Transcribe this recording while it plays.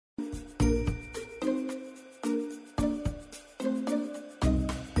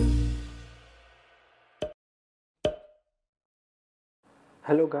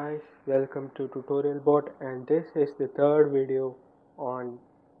Hello guys, welcome to Tutorial Bot, and this is the third video on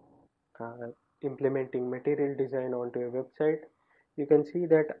uh, implementing material design onto a website. You can see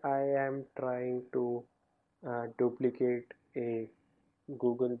that I am trying to duplicate a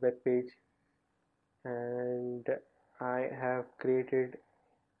Google web page, and I have created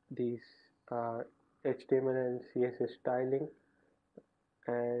these HTML and CSS styling.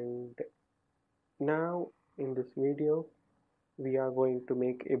 And now in this video we are going to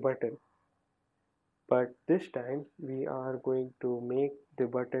make a button, but this time we are going to make the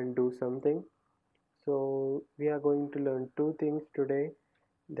button do something. So we are going to learn two things today,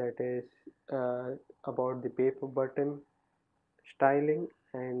 that is about the paper button styling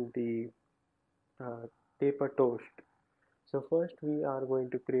and the uh, paper toast. So first we are going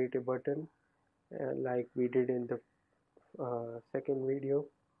to create a button like we did in the second video,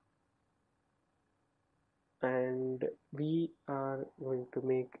 and we are going to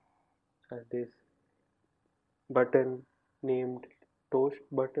make this button named toast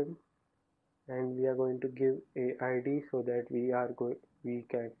button, and we are going to give a ID so that we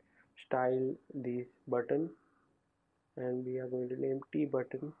can style this button, and we are going to name T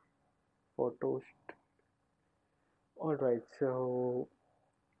button for toast. Alright, so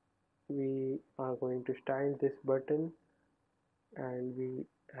we are going to style this button, and we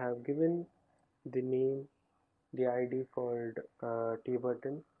have given the name, the ID called T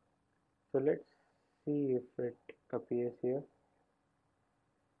button. So let's see if it appears here.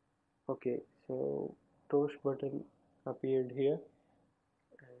 Okay, so toast button appeared here,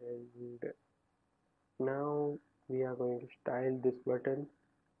 and now we are going to style this button.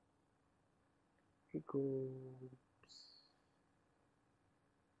 Oops,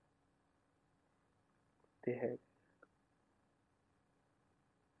 the heck.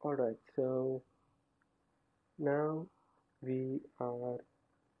 Alright, so now we are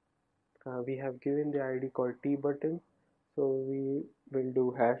we have given the ID called T button, so we will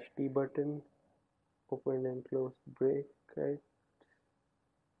do hash T button, open and close bracket,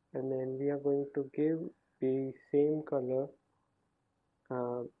 and then we are going to give the same color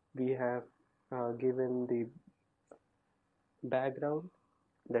we have given the background,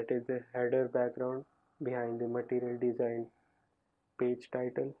 that is the header background behind the material design page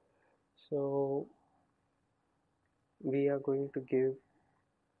title. So we are going to give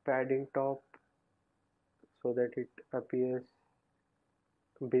padding top so that it appears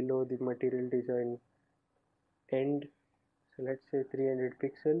below the material design end. So let's say 300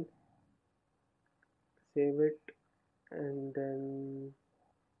 pixel. Save it, and then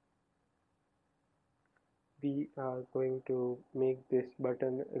we are going to make this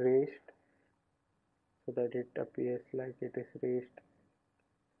button raised so that it appears like it is raised.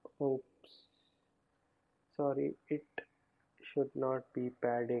 Oops, sorry, it should not be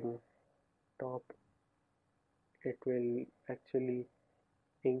padding top. It will actually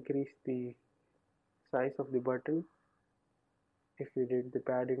increase the size of the button if we did the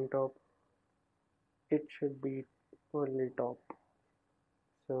padding top. It should be only top.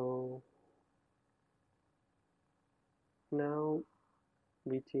 So now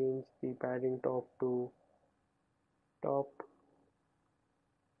we change the padding top to top,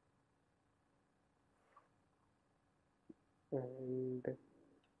 and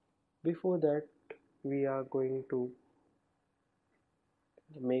before that we are going to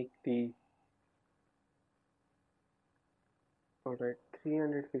make the, alright,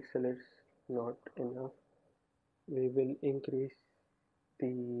 300 pixel is not enough. We will increase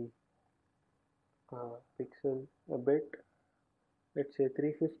the pixel a bit, let's say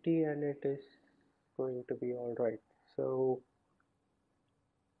 350, and it is going to be alright. So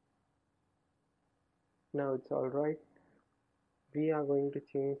now it's alright. We are going to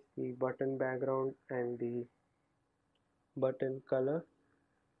change the button background and the button color.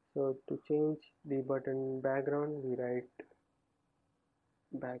 So to change the button background, we write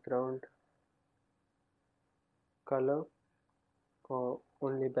background color or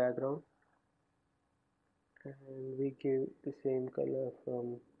only background, and we give the same color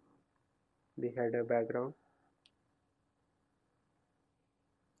from the header background,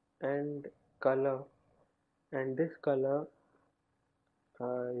 and color, and this color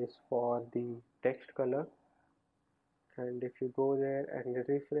is for the text color. And if you go there and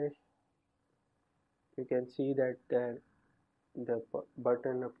refresh, you can see that the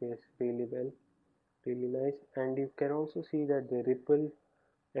button appears really well, really nice. And you can also see that the ripple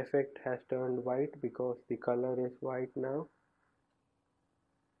effect has turned white because the color is white now.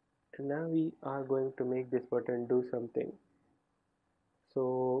 And now we are going to make this button do something.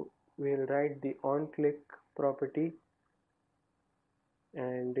 So we'll write the on click property,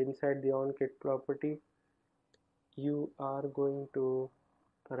 and inside the onClick property you are going to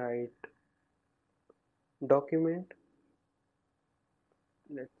write document.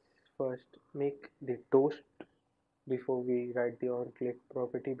 Let's first make the toast before we write the onClick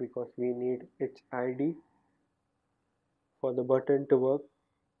property, because we need its ID for the button to work.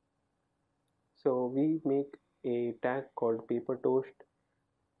 So we make a tag called paper toast,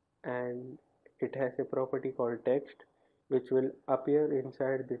 and it has a property called text which will appear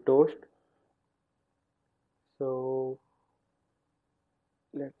inside the toast. So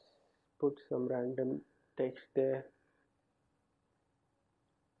let's put some random text there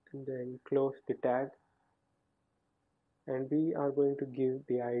and then close the tag, and we are going to give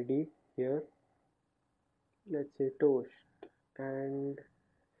the ID here, let's say toast, and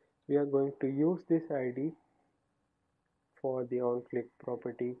we are going to use this ID for the onClick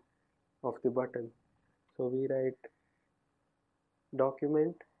property of the button. So we write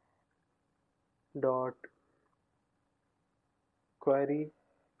document dot query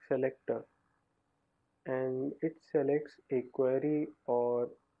selector, and it selects a query or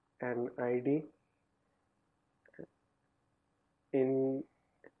an ID. In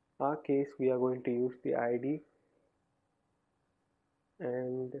our case we are going to use the ID,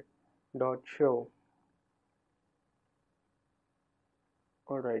 and dot show.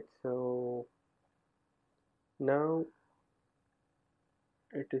 Alright, so now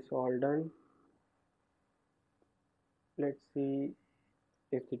it is all done. Let's see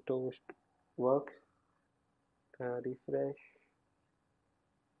if the toast works. Refresh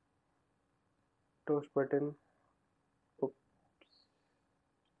toast button. Oops,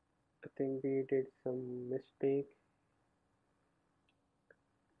 I think we did some mistake.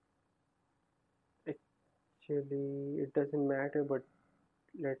 Actually it doesn't matter, but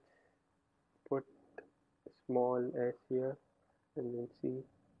let's put small s here and then see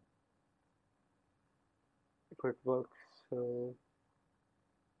if it works. So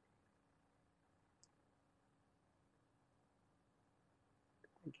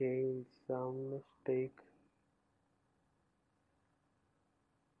again some mistake.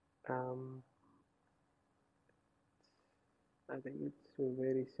 um I think it's a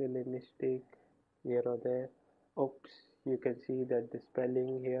very silly mistake here or there. Oops, you can see that the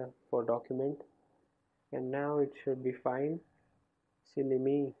spelling here for document, and now it should be fine. Silly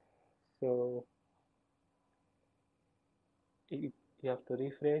me. So you have to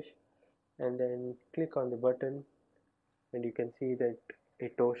refresh and then click on the button, and you can see that a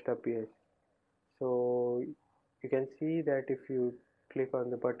toast appears. So you can see that if you click on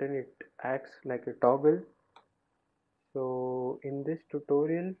the button it acts like a toggle. So in this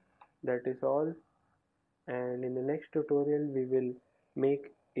tutorial that is all, and in the next tutorial we will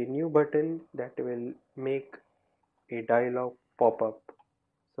make a new button that will make a dialog pop up.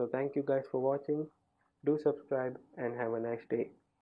 So thank you guys for watching. Do subscribe and have a nice day.